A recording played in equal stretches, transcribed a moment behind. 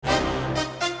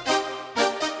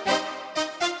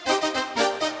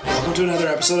to another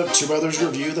episode of Two Brothers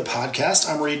Review, the podcast.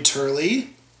 I'm Reed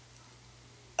Turley.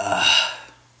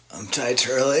 I'm Ty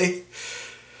Turley.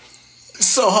 It's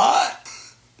so hot.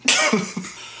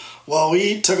 Well,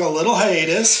 we took a little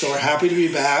hiatus, but we're happy to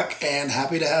be back and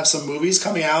happy to have some movies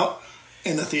coming out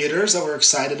in the theaters that we're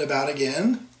excited about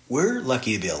again. We're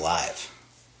lucky to be alive.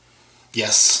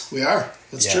 Yes, we are.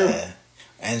 That's true.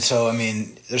 And so, I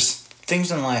mean, there's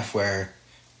things in life where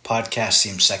podcasts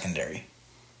seem secondary.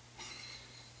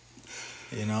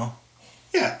 You know?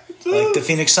 Yeah. Like the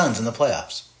Phoenix Suns in the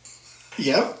playoffs.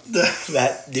 Yep.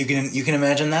 That you can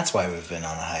imagine that's why we've been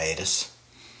on a hiatus.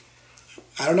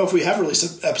 I don't know if we have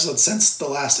released an episode since the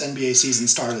last NBA season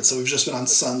started, so we've just been on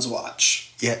Suns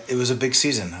Watch. Yeah, it was a big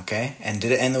season, okay? And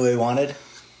did it end the way we wanted?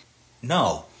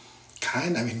 No. I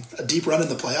mean, a deep run in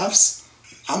the playoffs?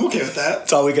 I'm okay with that.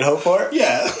 That's all we could hope for?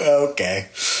 Yeah. Okay.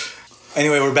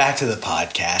 Anyway, we're back to the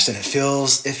podcast, and it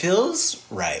feels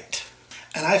right.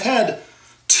 And I've had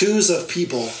twos of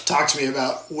people talk to me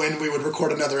about when we would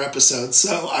record another episode,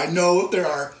 so I know there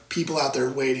are people out there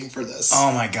waiting for this.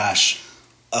 Oh my gosh.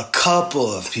 A couple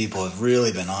of people have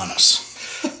really been on us.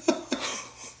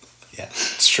 Yeah,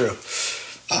 it's true.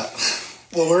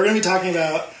 Well, we're going to be talking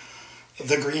about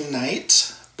The Green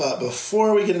Knight, but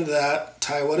before we get into that,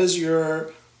 Ty, what is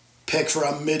your pick for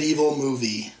a medieval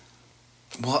movie?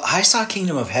 Well, I saw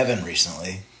Kingdom of Heaven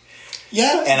recently.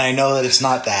 Yeah? And I know that it's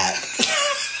not that.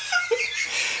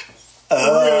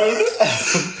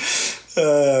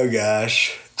 Oh,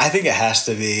 gosh. I think it has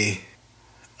to be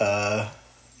The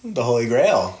Holy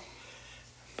Grail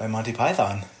by Monty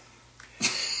Python.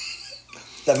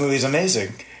 That movie's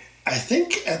amazing. I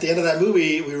think at the end of that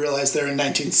movie, we realized they're in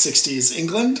 1960s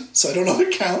England, so I don't know if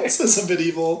it counts as a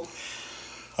medieval.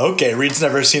 Okay, Reed's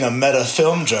never seen a meta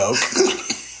film joke.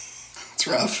 It's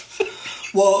rough.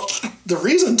 Well, the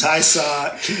reason Ty saw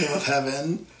Kingdom of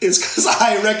Heaven is because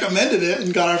I recommended it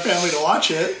and got our family to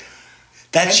watch it.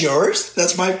 That's yours?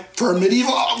 That's for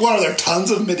medieval. What are there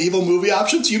tons of medieval movie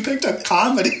options? You picked a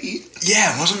comedy.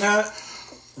 Yeah, wasn't that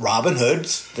Robin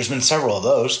Hood's? There's been several of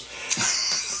those.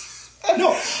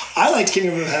 No, I liked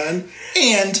Kingdom of Heaven,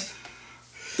 and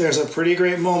there's a pretty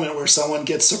great moment where someone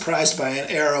gets surprised by an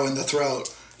arrow in the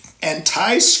throat, and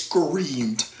Ty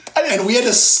screamed, and we had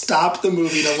to stop the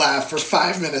movie to laugh for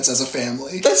 5 minutes as a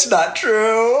family. That's not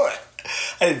true.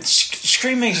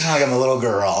 Scream makes it sound like I'm a little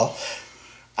girl.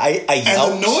 I yelped.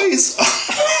 And the noise.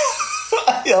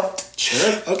 I yelped.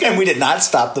 Sure. Okay. And we did not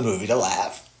stop the movie to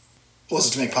laugh. Was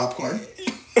it to make popcorn?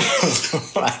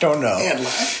 I don't know. And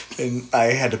laugh. And I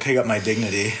had to pick up my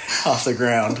dignity off the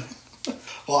ground.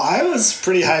 Well, I was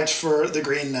pretty hyped for The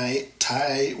Green Knight.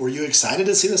 Ty, were you excited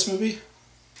to see this movie?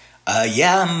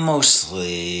 Yeah,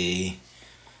 mostly.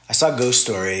 I saw Ghost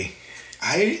Story.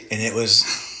 And it was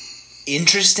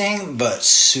interesting, but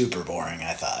super boring,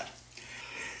 I thought.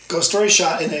 Ghost Story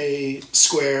shot in a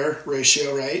square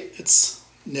ratio, right? It's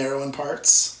narrow in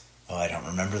parts. Oh, I don't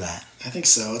remember that. I think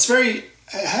so. It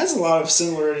has a lot of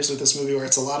similarities with this movie where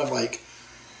it's a lot of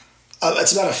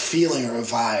it's about a feeling or a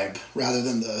vibe rather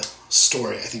than the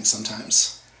story, I think,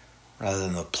 sometimes. Rather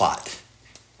than the plot.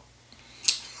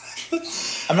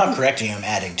 I'm not correcting you, I'm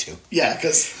adding to. Yeah,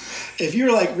 because if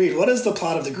you're like, Reed, what is the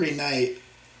plot of The Green Knight?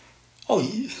 Oh,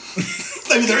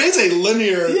 I mean, there is a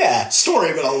linear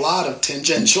story, but a lot of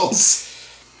tangentials.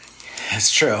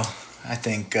 That's true. I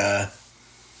think,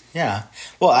 yeah.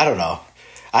 Well, I don't know.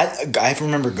 I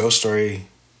remember Ghost Story.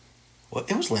 Well,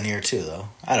 it was linear too, though.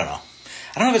 I don't know.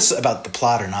 I don't know if it's about the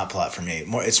plot or not plot for me.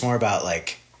 It's more about,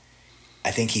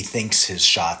 I think he thinks his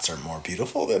shots are more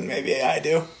beautiful than maybe I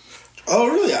do. Oh,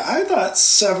 really? I thought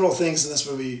several things in this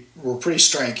movie were pretty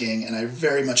striking, and I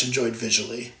very much enjoyed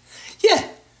visually. Yeah.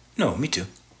 No, me too.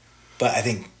 But I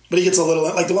think... But he gets a little...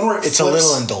 Like the one where it flips... It's a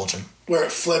little indulgent. Where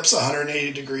it flips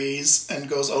 180 degrees and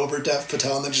goes over Dev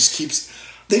Patel and then just keeps...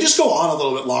 They just go on a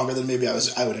little bit longer than maybe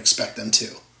I would expect them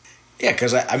to. Yeah,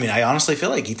 because I honestly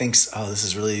feel like he thinks, oh, this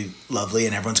is really lovely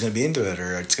and everyone's going to be into it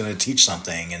or it's going to teach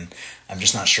something. And I'm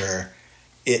just not sure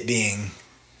it being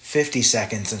 50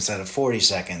 seconds instead of 40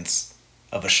 seconds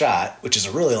of a shot, which is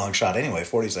a really long shot anyway,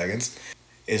 40 seconds,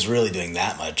 is really doing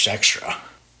that much extra.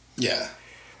 Yeah.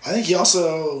 I think he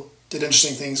also did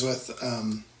interesting things with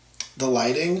the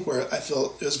lighting, where I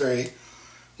feel it was very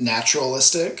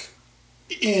naturalistic.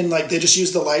 They just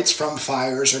used the lights from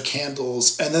fires or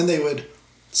candles, and then they would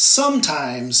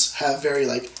sometimes have very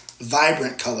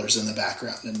vibrant colors in the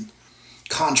background and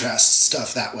contrast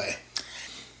stuff that way.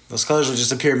 Those colors would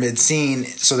just appear mid-scene,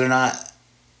 so they're not...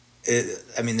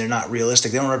 they're not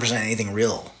realistic. They don't represent anything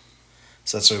real.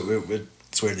 So it's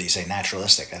weird that you say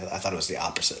naturalistic. I thought it was the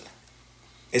opposite.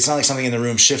 It's not like something in the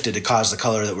room shifted to cause the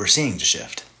color that we're seeing to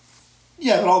shift.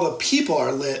 Yeah, but all the people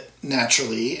are lit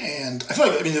naturally, and I feel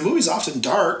like, I mean, the movie's often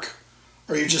dark,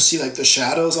 or you just see like the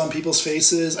shadows on people's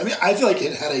faces. I mean, I feel like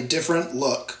it had a different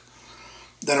look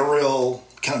than a real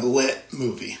kind of lit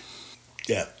movie.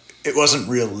 Yeah, it wasn't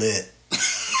real lit.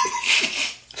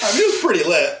 I mean, it was pretty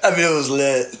lit. I mean, it was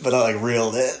lit, but not like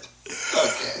real lit.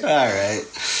 Okay. All right.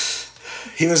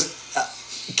 He was...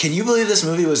 can you believe this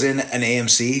movie was in an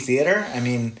AMC theater? I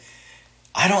mean,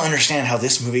 I don't understand how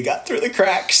this movie got through the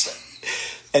cracks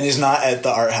and is not at the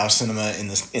art house cinema in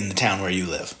the town where you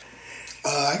live.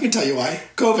 I can tell you why.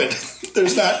 COVID.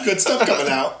 There's not good stuff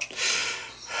coming out.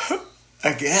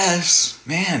 I guess.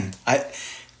 Man,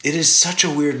 it is such a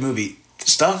weird movie.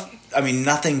 Stuff, I mean,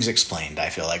 nothing's explained, I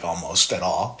feel like, almost at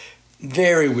all.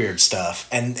 Very weird stuff.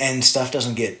 And stuff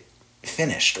doesn't get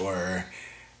finished or,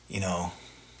 you know,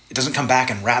 it doesn't come back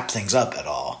and wrap things up at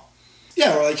all.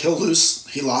 Yeah, or like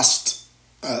he lost,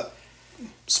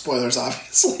 spoilers,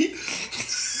 obviously.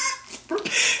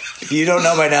 If you don't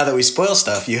know by now that we spoil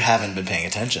stuff, you haven't been paying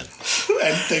attention.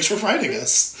 And thanks for finding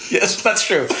us. Yes, that's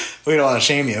true. We don't want to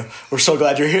shame you. We're so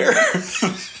glad you're here.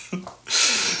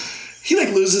 He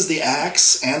like loses the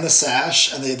axe and the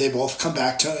sash, and they both come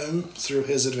back to him through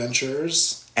his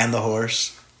adventures. And the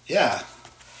horse. Yeah.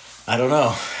 I don't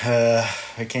know.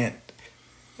 I can't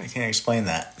explain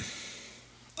that.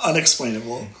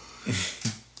 Unexplainable.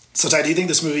 So, Ty, do you think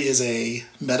this movie is a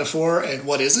metaphor, and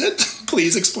what is it?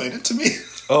 Please explain it to me.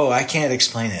 Oh, I can't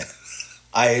explain it.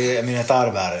 I mean, I thought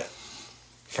about it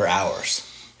for hours.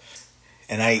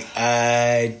 And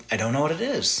I don't know what it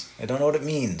is. I don't know what it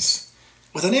means.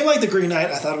 With a name like The Green Knight,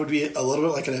 I thought it would be a little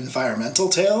bit like an environmental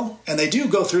tale. And they do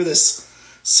go through this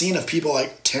scene of people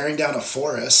like tearing down a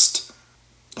forest.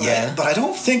 Yeah. But I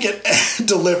don't think it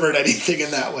delivered anything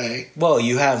in that way. Well,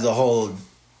 you have the whole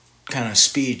kind of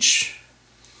speech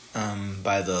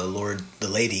by the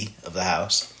lady of the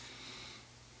house,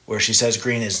 where she says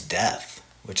green is death,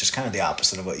 which is kind of the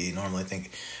opposite of what you normally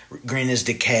think. Green is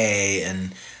decay,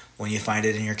 and when you find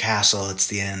it in your castle, it's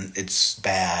the end. It's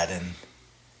bad, and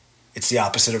it's the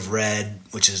opposite of red,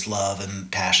 which is love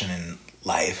and passion and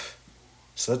life.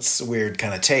 So that's a weird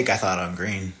kind of take, I thought, on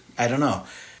green. I don't know.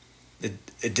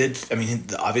 It did. I mean,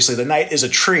 obviously the knight is a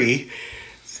tree,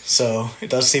 so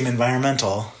it does seem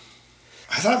environmental.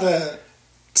 I thought the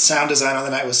sound design on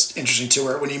the knight was interesting too,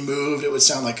 where when he moved, it would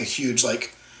sound like a huge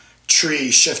like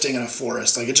tree shifting in a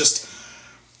forest. Like it just,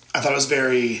 I thought it was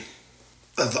very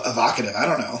evocative. I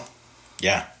don't know.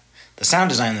 Yeah, the sound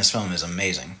design in this film is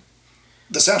amazing.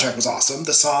 The soundtrack was awesome.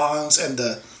 The songs and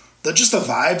the just the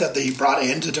vibe that they brought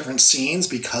into different scenes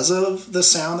because of the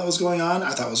sound that was going on,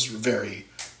 I thought was very,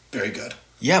 very good.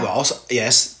 Yeah, but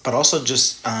also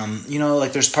just, you know,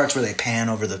 like there's parts where they pan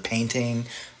over the painting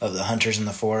of the hunters in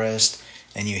the forest,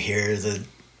 and you hear the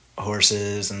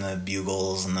horses and the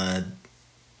bugles and the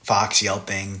fox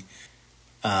yelping.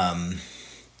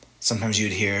 Sometimes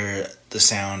you'd hear the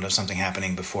sound of something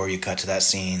happening before you cut to that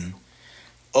scene.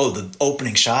 Oh, the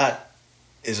opening shot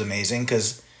is amazing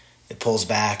because it pulls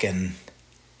back and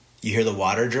you hear the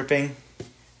water dripping,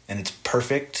 and it's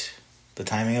perfect. The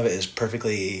timing of it is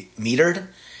perfectly metered,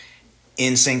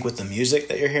 in sync with the music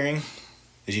that you're hearing.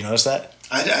 Did you notice that?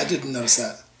 I didn't notice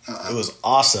that. It was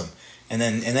awesome. And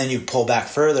then you pull back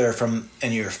further and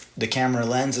the camera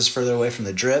lens is further away from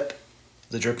the drip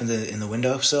in the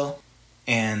windowsill,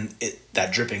 and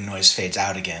that dripping noise fades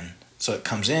out again. So it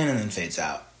comes in and then fades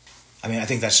out. I mean, I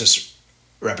think that's just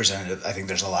representative. I think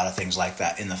there's a lot of things like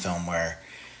that in the film where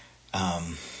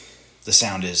the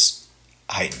sound is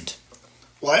heightened.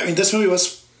 Well, I mean, this movie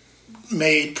was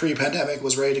made pre-pandemic,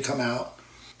 was ready to come out.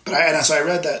 But so I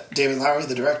read that David Lowery,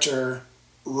 the director,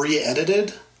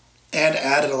 re-edited and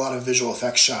added a lot of visual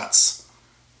effects shots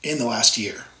in the last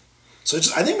year. So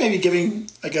I think maybe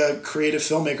giving like a creative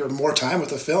filmmaker more time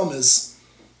with a film is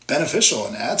beneficial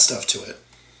and add stuff to it.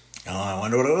 Oh, I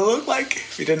wonder what it would look like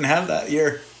if you didn't have that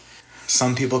year.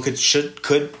 Some people could.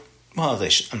 Well,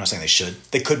 I'm not saying they should.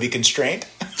 They could be constrained.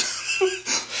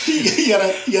 you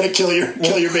gotta kill your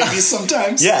babies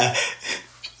sometimes. Yeah,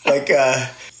 like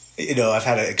you know, I've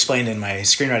had it explained in my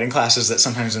screenwriting classes that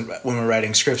sometimes when we're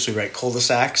writing scripts, we write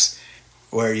cul-de-sacs,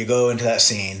 where you go into that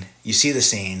scene, you see the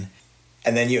scene,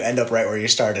 and then you end up right where you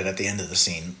started at the end of the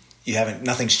scene.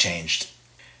 Nothing's changed,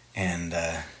 and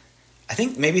I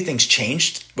think maybe things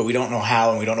changed, but we don't know how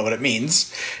and we don't know what it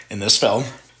means in this film.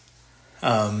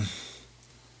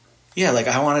 Yeah, like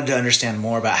I wanted to understand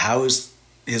more about how is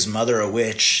his mother a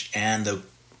witch and the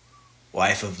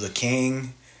wife of the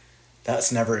king.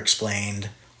 That's never explained.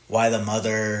 Why the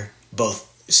mother both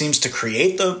seems to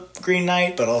create the Green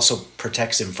Knight, but also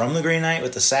protects him from the Green Knight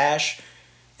with the sash.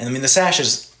 And I mean, the sash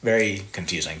is very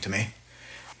confusing to me.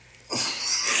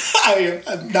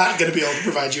 I'm not going to be able to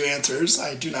provide you answers.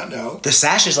 I do not know. The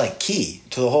sash is like key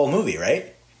to the whole movie,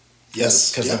 right?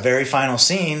 Yes. Because the very final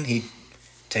scene, he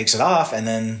takes it off and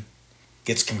then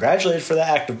gets congratulated for the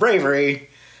act of bravery.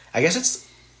 I guess it's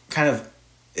kind of,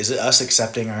 is it us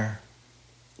accepting our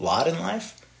lot in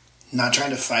life? Not trying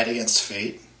to fight against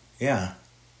fate. Yeah.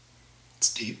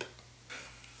 It's deep.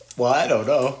 Well, I don't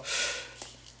know.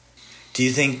 Do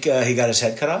you think he got his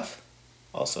head cut off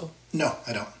also? No,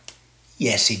 I don't.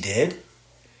 Yes, he did.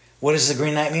 What does the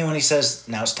Green Knight mean when he says,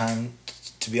 now it's time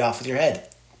to be off with your head?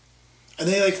 And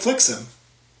then he, like, flicks him.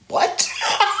 What?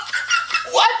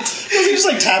 What? Does he just,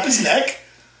 like, tap his neck?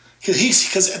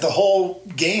 Because the whole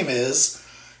game is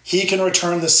he can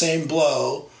return the same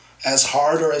blow as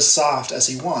hard or as soft as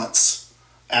he wants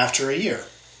after a year.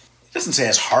 It doesn't say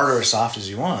as hard or as soft as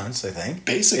he wants, I think.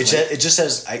 Basically. It just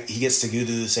says he gets to do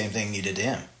the same thing you did to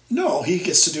him. No, he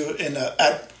gets to do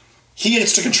it he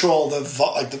gets to control the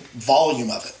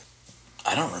volume of it.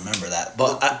 I don't remember that.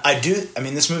 But I do. I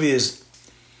mean, this movie is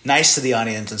nice to the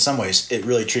audience in some ways. It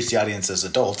really treats the audience as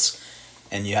adults.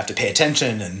 And you have to pay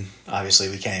attention. And obviously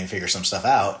we can't even figure some stuff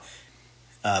out.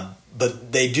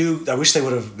 But they do. I wish they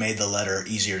would have made the letter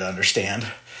easier to understand.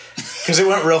 Because it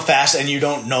went real fast and you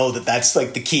don't know that that's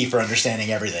like the key for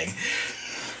understanding everything.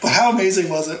 But how amazing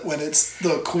was it when it's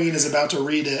the Queen is about to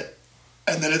read it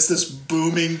and then it's this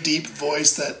booming, deep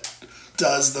voice that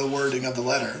does the wording of the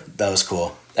letter. That was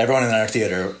cool. Everyone in our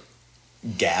theater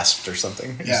gasped or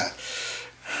something. Yeah.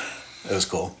 It was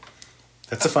cool.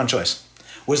 That's a fun choice.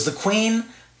 Was the Queen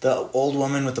the old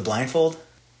woman with the blindfold?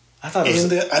 I thought it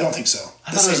was. I don't think so.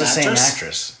 I thought it was the same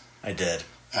actress. I did.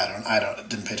 I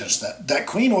didn't pay attention to that. That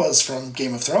Queen was from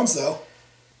Game of Thrones, though.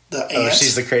 The aunt. Oh,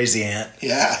 she's the crazy aunt.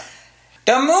 Yeah.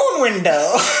 The moon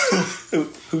window.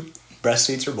 who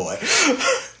breastfeeds her boy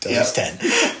till he's 10.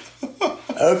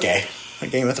 Okay.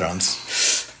 Game of Thrones.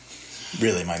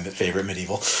 Really my favorite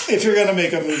medieval. If you're going to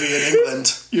make a movie in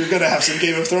England, you're going to have some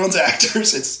Game of Thrones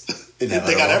actors. They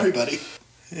got everybody.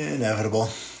 Inevitable.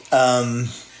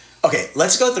 Okay,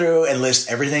 let's go through and list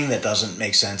everything that doesn't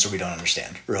make sense or we don't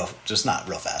understand. Just not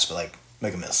real fast, but like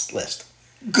make a list.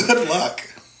 Good luck.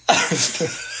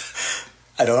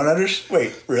 I don't understand.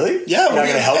 Wait, really? Yeah, you're not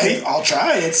gonna help me. I'll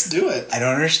try. Let's do it. I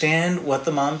don't understand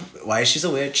why she's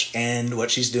a witch, and what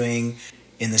she's doing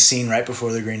in the scene right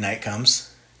before the Green Knight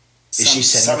comes. Is she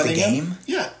setting up the game?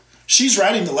 Yeah, she's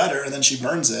writing the letter and then she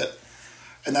burns it,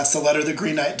 and that's the letter the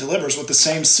Green Knight delivers with the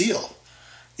same seal.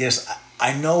 Yes,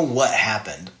 I know what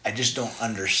happened. I just don't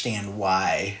understand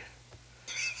why.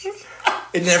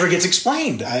 It never gets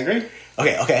explained. I agree.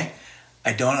 Okay.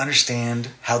 I don't understand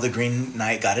how the Green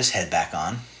Knight got his head back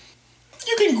on.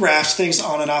 You can graft things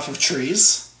on and off of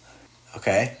trees.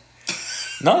 Okay.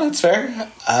 No, that's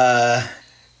fair.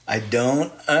 I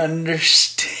don't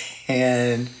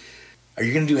understand. Are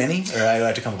you going to do any? Or I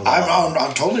have to come up with one?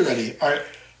 I'm totally ready. All right.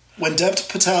 When Dev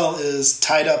Patel is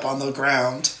tied up on the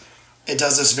ground, it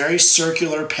does this very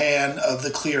circular pan of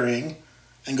the clearing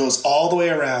and goes all the way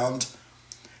around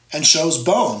and shows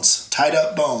bones, tied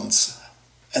up bones.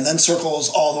 And then circles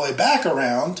all the way back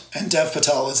around, and Dev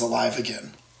Patel is alive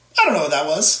again. I don't know what that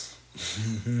was.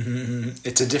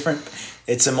 It's a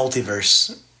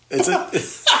multiverse. It's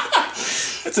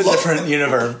a different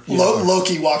universe.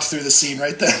 Loki walked through the scene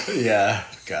right there. Yeah,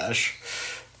 gosh.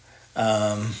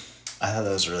 I thought that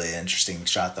was a really interesting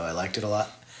shot, though. I liked it a lot.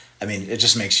 I mean, it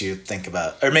just makes you think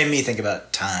about, or made me think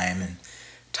about time and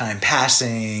time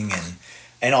passing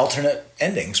and alternate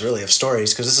endings, really, of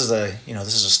stories. Because this is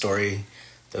a story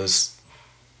that was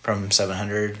from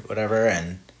 700, whatever,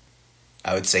 and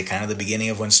I would say kind of the beginning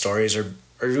of when stories they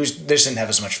just didn't have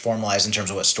as much formalized in terms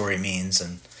of what story means,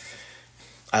 and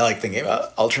I like thinking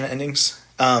about alternate endings,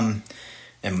 and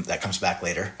that comes back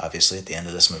later, obviously, at the end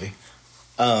of this movie.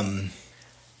 I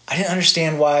didn't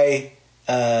understand why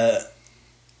they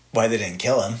didn't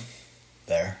kill him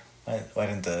there. Why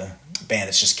didn't the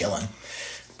bandits just kill him?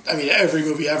 I mean, every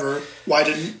movie ever. Why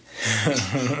didn't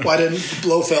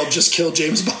Blofeld just kill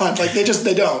James Bond? Like they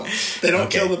don't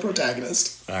kill the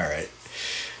protagonist. All right.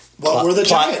 What were the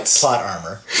giants? Plot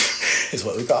armor is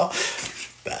what we call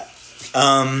that.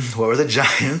 What were the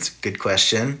giants? Good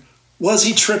question. Was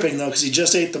he tripping though? Because he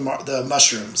just ate the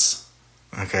mushrooms.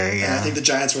 Okay, yeah. And I think the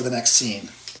giants were the next scene.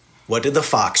 What did the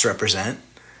fox represent?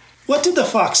 What did the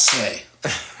fox say?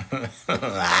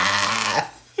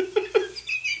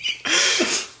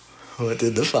 What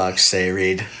did the fox say,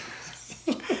 Reed?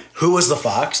 Who was the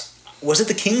fox? Was it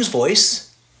the king's voice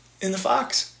in the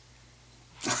fox?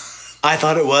 I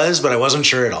thought it was, but I wasn't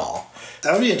sure at all.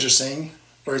 That would be interesting,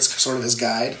 where it's sort of his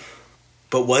guide.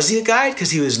 But was he a guide?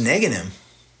 Because he was negging him.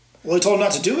 Well, he told him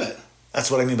not to do it. That's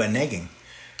what I mean by nagging.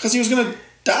 Because he was going to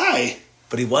die.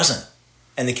 But he wasn't.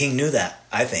 And the king knew that,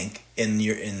 I think.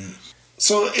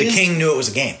 So the king knew it was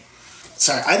a game.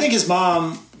 Sorry, I think his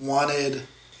mom wanted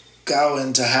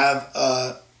Gawain to have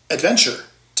a adventure,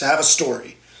 to have a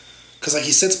story. Because like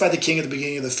he sits by the king at the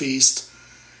beginning of the feast,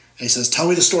 and he says, "Tell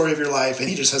me the story of your life," and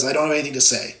he just says, "I don't have anything to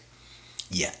say."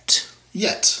 Yet,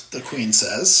 the queen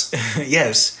says.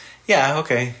 Yes. Yeah,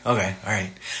 okay, all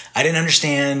right. I didn't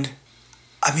understand.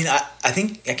 I mean, I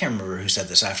think, I can't remember who said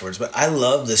this afterwards, but I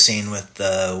love the scene with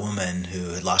the woman who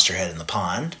had lost her head in the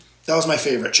pond. That was my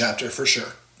favorite chapter, for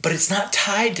sure. But it's not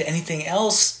tied to anything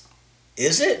else,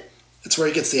 is it? It's where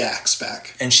he gets the axe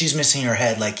back. And she's missing her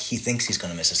head like he thinks he's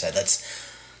going to miss his head.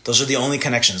 Those are the only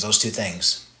connections, those two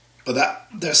things. But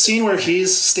the scene where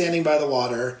he's standing by the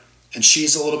water, and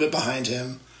she's a little bit behind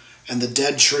him, and the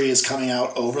dead tree is coming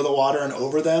out over the water and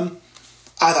over them,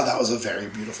 I thought that was a very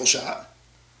beautiful shot.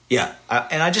 Yeah,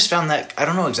 and I just found that, I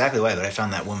don't know exactly why, but I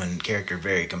found that woman character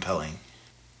very compelling.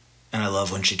 And I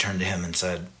love when she turned to him and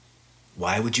said,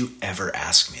 "Why would you ever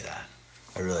ask me that?"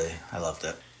 I loved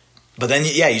it. But then,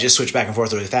 yeah, you just switch back and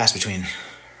forth really fast between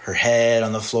her head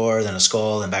on the floor, then a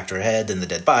skull, then back to her head, then the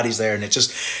dead body's there, and it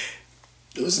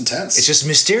was intense. It's just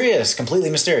mysterious, completely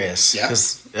mysterious. Yeah.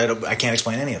 Because I can't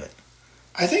explain any of it.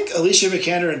 I think Alicia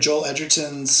Vikander and Joel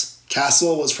Edgerton's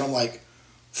castle was from like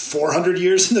 400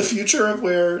 years in the future of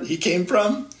where he came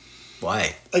from.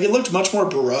 Why? Like, it looked much more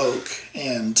Baroque,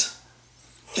 and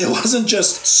it wasn't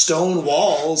just stone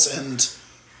walls and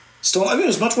stone. I mean, it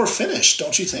was much more finished,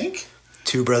 don't you think?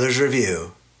 Two Brothers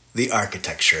Review, the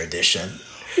Architecture Edition.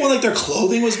 Well, like, their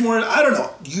clothing was more, I don't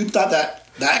know. You thought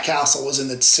that castle was in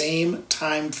the same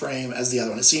time frame as the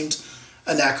other one. It seemed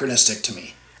anachronistic to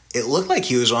me. It looked like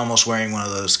he was almost wearing one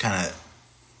of those kind of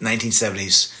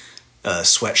 1970s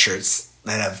sweatshirts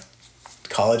that have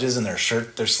colleges and their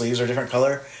sleeves are a different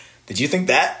color. Did you think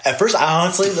that? At first, I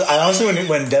honestly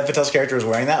when Dev Patel's character was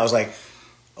wearing that, I was like,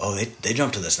 oh, they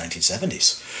jumped to this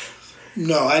 1970s.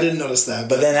 No, I didn't notice that.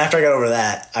 But then after I got over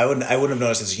that, I wouldn't have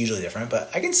noticed it's hugely different, but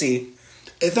I can see.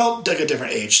 It felt like a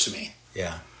different age to me.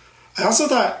 Yeah. I also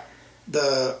thought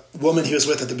the woman he was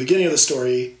with at the beginning of the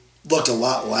story looked a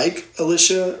lot like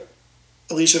Alicia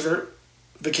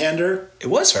Vikander. It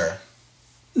was her.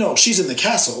 No, she's in the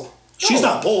castle. She's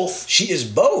not both. She is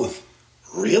both.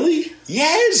 Really?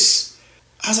 Yes.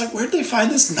 I was like, where'd they find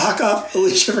this knockoff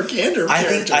Alicia Vikander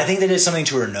character? I think they did something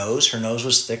to her nose. Her nose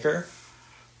was thicker.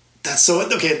 That's so...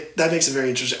 Okay, that makes it very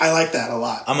interesting. I like that a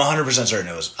lot. I'm 100% certain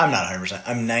it was... I'm not 100%.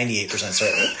 I'm 98%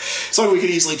 certain. So we could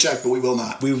easily check, but we will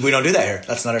not. We don't do that here.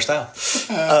 That's not our style.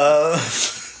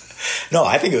 No,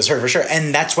 I think it was her for sure.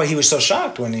 And that's why he was so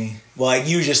shocked when he... Well,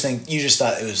 you just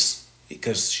thought it was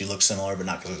because she looked similar, but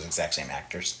not because it was the exact same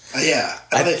actors. Yeah.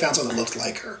 I thought they found someone that looked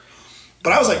like her.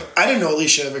 But I was like, I didn't know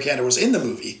Alicia Vikander was in the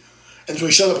movie. And when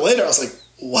we showed up later, I was like,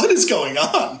 what is going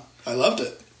on? I loved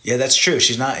it. Yeah, that's true.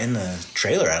 She's not in the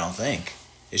trailer, I don't think.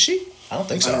 Is she? I don't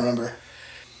think so. I don't remember.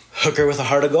 Hooker with a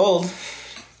Heart of Gold.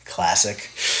 Classic.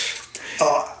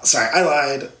 Oh, sorry. I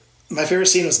lied. My favorite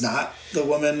scene was not the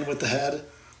woman with the head.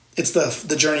 It's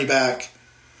the journey back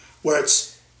where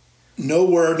it's no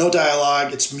word, no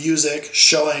dialogue. It's music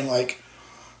showing like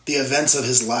the events of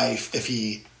his life if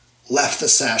he left the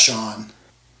sash on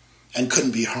and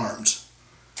couldn't be harmed.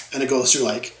 And it goes through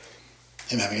like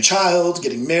him having a child,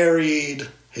 getting married,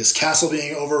 his castle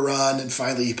being overrun, and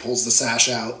finally he pulls the sash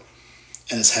out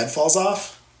and his head falls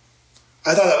off.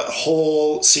 I thought that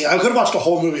whole scene, I could have watched a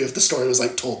whole movie if the story was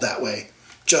like told that way.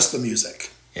 Just the music.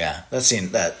 Yeah, that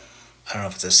scene, I don't know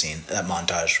if it's a scene, that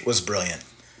montage was brilliant.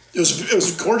 It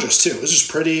was gorgeous too. It was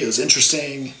just pretty, it was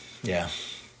interesting. Yeah,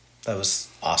 that was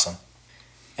awesome.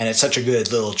 And it's such a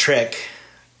good little trick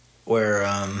where,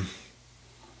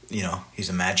 he's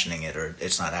imagining it or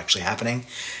it's not actually happening.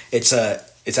 It's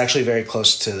actually very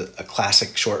close to a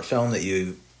classic short film that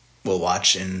you will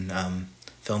watch in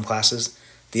film classes.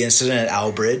 The Incident at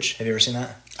Owl Bridge. Have you ever seen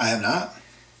that? I have not.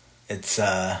 It's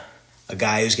a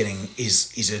guy who's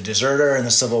he's a deserter in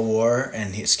the Civil War,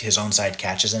 and his own side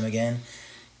catches him again,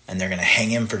 and they're going to hang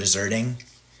him for deserting.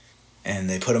 And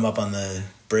they put him up on the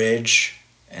bridge,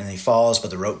 and he falls,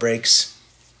 but the rope breaks,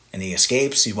 and he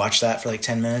escapes. You watch that for like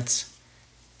 10 minutes,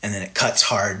 and then it cuts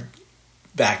hard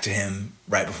back to him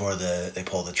right before they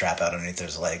pull the trap out underneath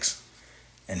his legs.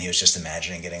 And he was just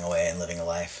imagining getting away and living a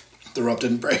life. The rope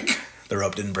didn't break. The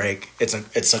rope didn't break. It's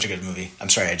such a good movie. I'm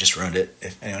sorry, I just ruined it.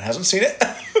 If anyone hasn't seen it.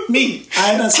 Me. I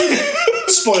have not seen it.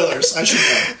 Spoilers. I should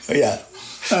know. Yeah.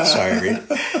 Sorry, Reed.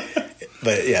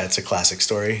 But yeah, it's a classic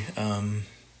story.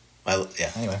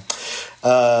 Anyway.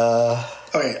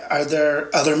 Okay, are there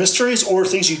other mysteries or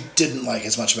things you didn't like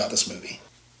as much about this movie?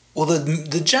 Well,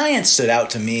 the Giants stood out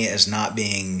to me as not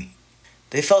being...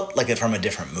 They felt like it from a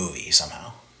different movie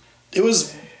somehow. It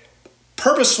was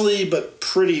purposefully but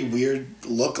pretty weird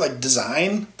look, like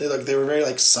design. They were very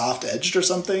like soft edged or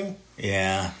something.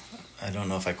 Yeah, I don't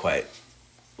know if I quite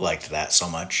liked that so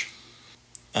much.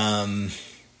 Other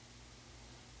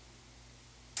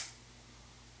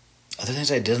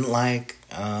things I didn't like.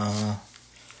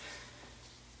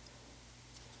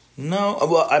 No,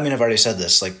 well, I mean, I've already said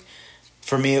this. Like,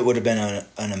 for me, it would have been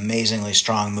an amazingly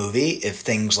strong movie if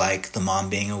things like the mom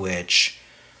being a witch,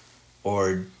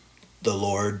 or the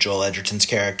Lord, Joel Edgerton's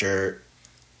character,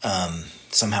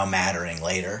 somehow mattering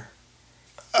later.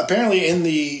 Apparently, in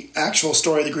the actual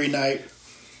story of the Green Knight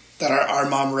that our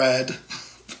mom read,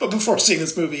 but before seeing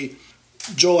this movie,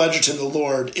 Joel Edgerton, the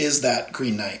Lord, is that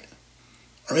Green Knight.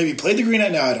 Or maybe played the Green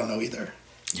Knight now, I don't know either.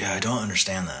 Yeah, I don't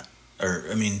understand that. Or,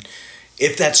 I mean,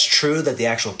 if that's true that the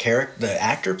actual the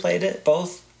actor played it,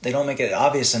 both, they don't make it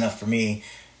obvious enough for me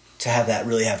to have that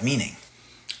really have meaning.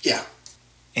 Yeah.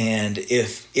 And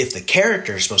if the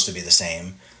character is supposed to be the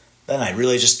same, then I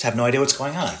really just have no idea what's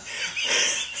going on.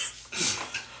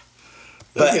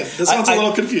 But okay, this one's a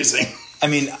little confusing. I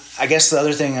mean, I guess the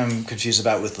other thing I'm confused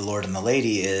about with the Lord and the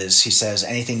Lady is he says,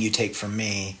 anything you take from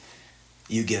me,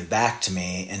 you give back to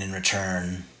me, and in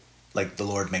return, like the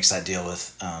Lord makes that deal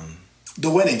with... the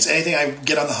winnings. Anything I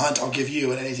get on the hunt, I'll give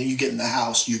you, and anything you get in the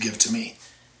house, you give to me.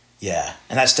 Yeah,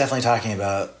 and that's definitely talking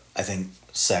about, I think,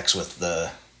 sex with the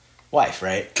wife,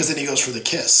 right? Because then he goes for the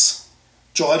kiss.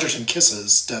 Joel Edgerton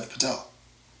kisses Dev Patel.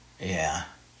 Yeah,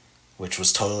 which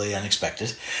was totally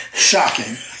unexpected.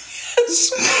 Shocking.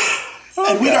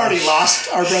 And we'd already lost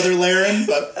our brother Laren,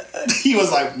 but he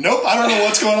was like, nope, I don't know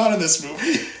what's going on in this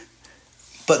movie.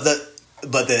 But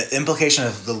the implication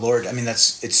of the Lord, I mean, I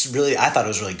thought it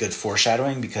was really good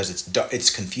foreshadowing because it's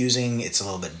confusing, it's a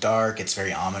little bit dark, it's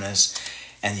very ominous,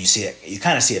 and you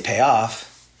kind of see it pay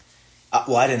off.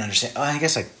 Well, I didn't understand. I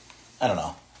guess I don't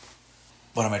know.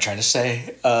 What am I trying to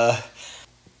say? I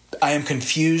am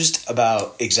confused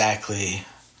about exactly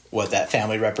what that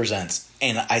family represents.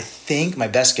 And I think my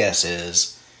best guess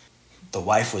is the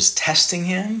wife was testing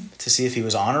him to see if he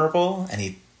was honorable,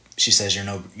 and she says,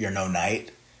 you're no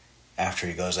knight, after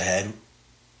he goes ahead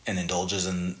and indulges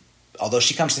in... Although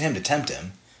she comes to him to tempt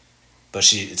him,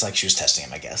 but it's like she was testing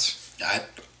him, I guess.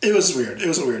 It was weird. It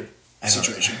was a weird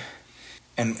situation.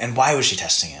 And why was she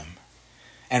testing him?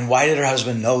 And why did her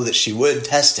husband know that she would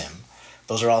test him?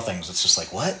 Those are all things. It's just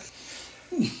like, what?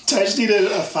 I just needed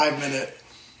a 5-minute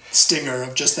stinger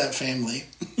of just that family.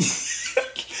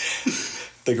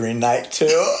 The Green Knight, too?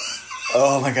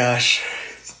 Oh, my gosh.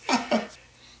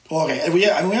 Well, okay. We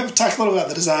have talked a little about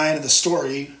the design and the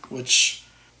story, which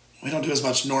we don't do as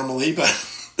much normally, but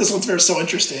this one's very so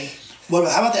interesting. How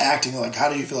about the acting? Like, how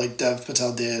do you feel like Dev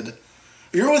Patel did?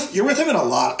 You're with him in a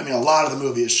lot. I mean, a lot of the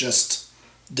movie is just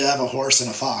Dev, a horse, and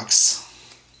a fox.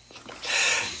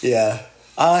 Yeah.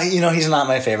 He's not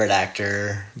my favorite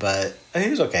actor, but he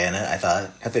was okay in it, I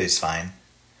thought. I think he's fine.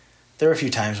 There were a few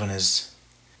times when when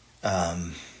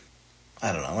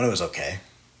it was okay.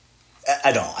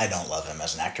 I don't love him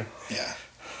as an actor. Yeah.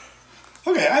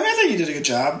 Okay, I mean, I think he did a good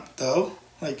job, though.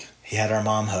 Like, he had our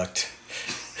mom hooked.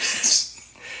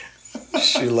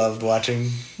 She loved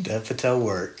watching Dev Patel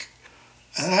work.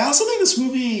 And I also think this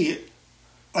movie,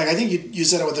 like, I think you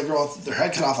said it with the girl with their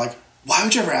head cut off, like, why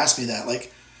would you ever ask me that?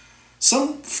 Like,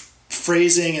 some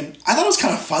phrasing, and I thought it was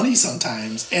kind of funny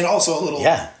sometimes, and also a little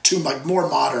too, like, more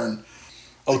modern.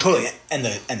 Oh, totally. And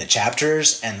the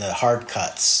chapters and the hard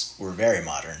cuts were very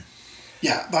modern.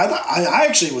 Yeah, but I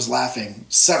actually was laughing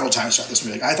several times throughout this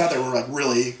movie. Like, I thought there were, like,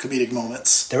 really comedic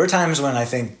moments. There were times when I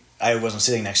think I wasn't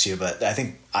sitting next to you, but I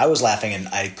think I was laughing and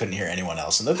I couldn't hear anyone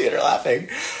else in the theater laughing.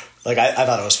 Like, I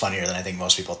thought it was funnier than I think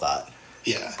most people thought.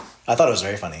 Yeah. I thought it was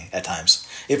very funny at times.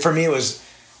 For me, it was...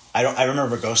 I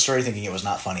remember Ghost Story thinking it was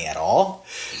not funny at all.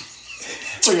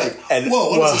 So you're like,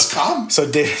 whoa, what is this com? So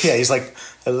he's like,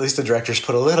 at least the directors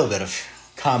put a little bit of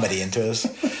comedy into his...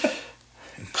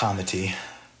 comedy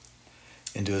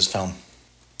into his film.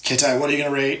 Okay, Ty, what are you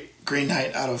going to rate Green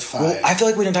Knight out of 5? Well, I feel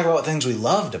like we didn't talk about things we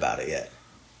loved about it yet.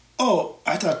 Oh,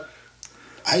 I thought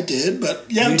I did, but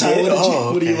yeah, you Ty, did?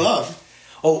 what do you love?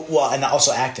 Oh, well, and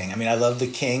also acting. I mean, I love the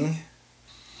King.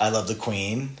 I love the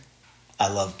Queen.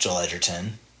 I love Joel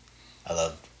Edgerton.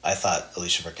 I thought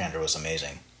Alicia Vikander was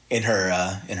amazing in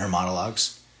her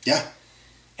monologues. Yeah.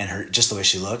 And just the way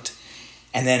she looked.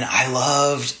 And then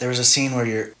there was a scene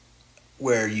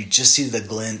where you just see the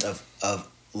glint of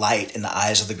light in the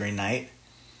eyes of the Green Knight.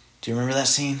 Do you remember that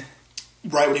scene?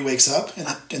 Right when he wakes up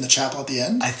in the chapel at the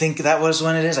end? I think that was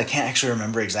when it is. I can't actually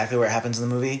remember exactly where it happens in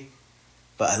the movie.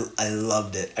 but I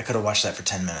loved it. I could have watched that for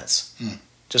 10 minutes.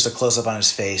 Just a close-up on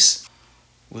his face.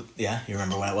 Yeah, you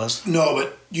remember when it was? No,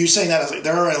 but you saying that, like,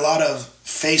 there are a lot of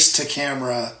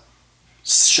face-to-camera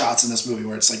shots in this movie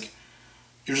where it's like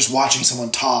you're just watching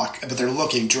someone talk, but they're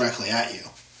looking directly at you.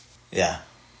 Yeah.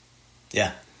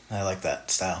 Yeah, I like that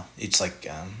style. It's like,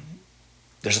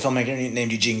 there's a filmmaker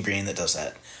named Eugene Green that does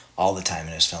that all the time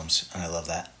in his films, and I love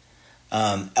that.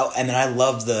 And then I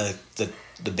loved the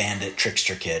bandit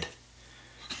trickster kid.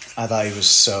 I thought he was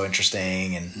so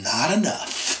interesting and not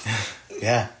enough.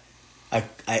 Yeah,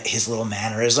 his little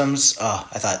mannerisms. Oh,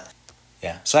 I thought,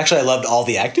 yeah. So actually, I loved all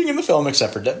the acting in the film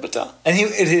except for Dev Patel, and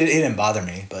it didn't bother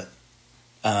me. But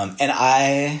and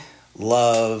I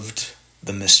loved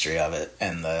the mystery of it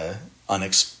and the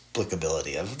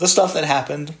inexplicability of the stuff that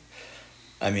happened.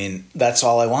 I mean, that's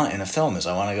all I want in a film is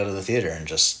I want to go to the theater and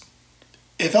just.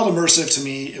 It felt immersive to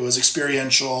me. It was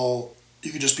experiential.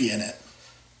 You could just be in it.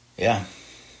 Yeah.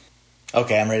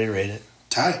 Okay, I'm ready to rate it.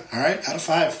 Ty, all right, out of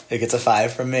 5. It gets a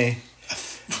 5 from me.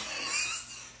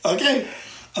 Okay,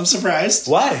 I'm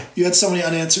surprised. Why? You had so many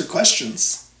unanswered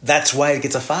questions. That's why it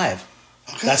gets a 5.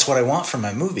 Okay. That's what I want from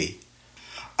my movie.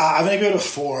 I'm going to go to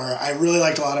 4. I really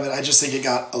liked a lot of it. I just think it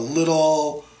got a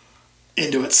little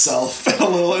into itself. It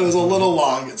was a little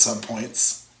long at some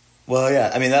points. Well,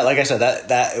 yeah. I mean, that, like I said,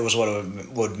 that it was what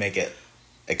would make it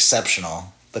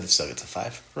exceptional, but it still gets a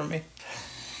 5 from me.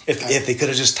 If they could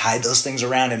have just tied those things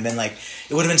around and been like,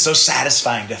 it would have been so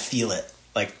satisfying to feel it.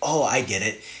 Like, oh, I get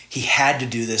it. He had to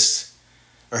do this,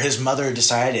 or his mother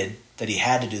decided that he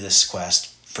had to do this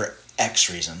quest for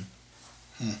X reason.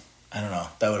 I don't know.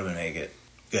 That would have made it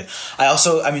good.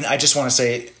 I just want to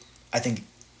say, I think,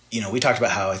 we talked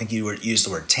about how I think you used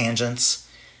the word tangents.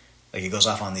 Like, it goes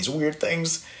off on these weird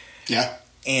things. Yeah.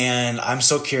 And I'm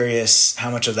so curious how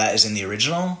much of that is in the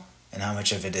original and how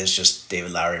much of it is just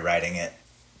David Lowery writing it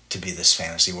to be this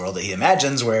fantasy world that he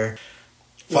imagines where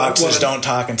foxes don't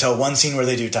talk until one scene where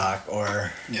they do talk,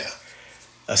 or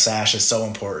a sash is so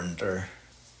important, or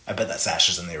I bet that sash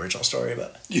is in the original story,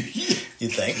 but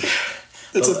you'd think.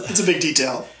 It's a big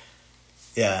detail.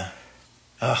 Yeah.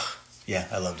 Oh, yeah,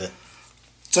 I loved it.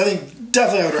 So I think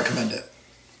definitely I would recommend it,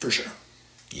 for sure.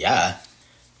 Yeah.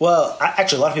 Well,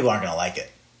 actually, a lot of people aren't going to like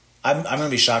it. I'm going to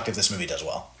be shocked if this movie does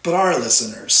well. But our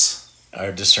listeners.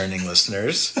 Our discerning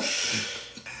listeners.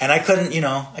 And I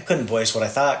couldn't voice what I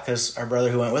thought because our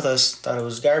brother who went with us thought it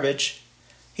was garbage.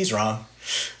 He's wrong.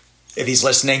 If he's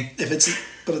listening. But it's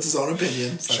his own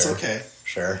opinion, so that's okay.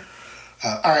 Sure.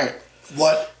 All right.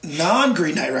 What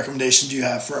non-Green Knight recommendation do you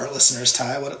have for our listeners,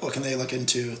 Ty? What can they look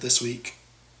into this week?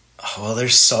 Oh, well,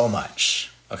 there's so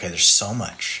much. Okay, there's so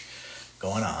much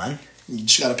going on. You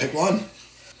just got to pick one.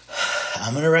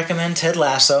 I'm going to recommend Ted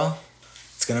Lasso.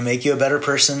 It's going to make you a better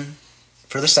person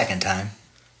for the second time.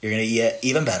 You're going to get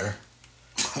even better.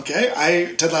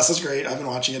 Okay. Ted Lasso's great. I've been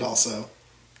watching it also.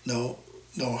 No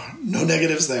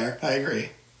negatives there. I agree.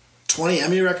 20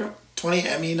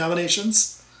 Emmy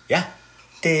nominations? Yeah.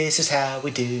 This is how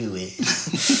we do it.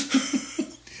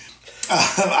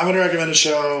 I'm going to recommend a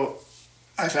show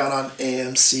I found on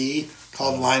AMC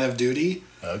called Line of Duty.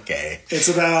 Okay. It's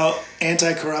about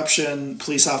anti-corruption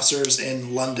police officers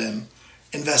in London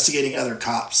investigating other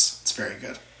cops. It's very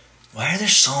good. Why are there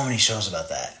so many shows about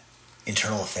that?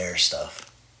 Internal affairs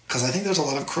stuff. Because I think there's a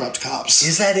lot of corrupt cops.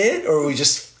 Is that it? Or are we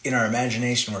just, in our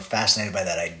imagination, we're fascinated by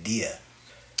that idea?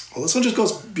 Well, this one just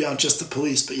goes beyond just the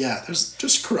police, but yeah, there's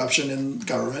just corruption in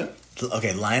government.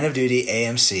 Okay, Line of Duty,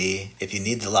 AMC. If you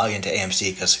need to log into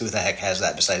AMC, because who the heck has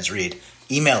that besides Reed,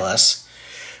 email us.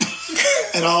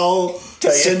 And I'll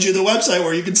send you the website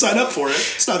where you can sign up for it.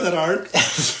 It's not that hard.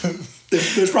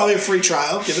 There's probably a free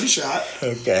trial. Give it a shot.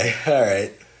 Okay, all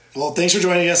right. Well, thanks for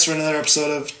joining us for another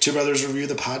episode of Two Brothers Review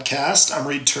the Podcast. I'm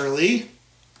Reed Turley.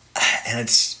 And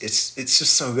it's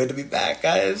just so good to be back,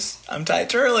 guys. I'm Ty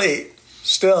Turley.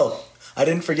 Still. I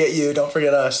didn't forget you. Don't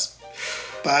forget us.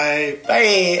 Bye.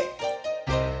 Bye.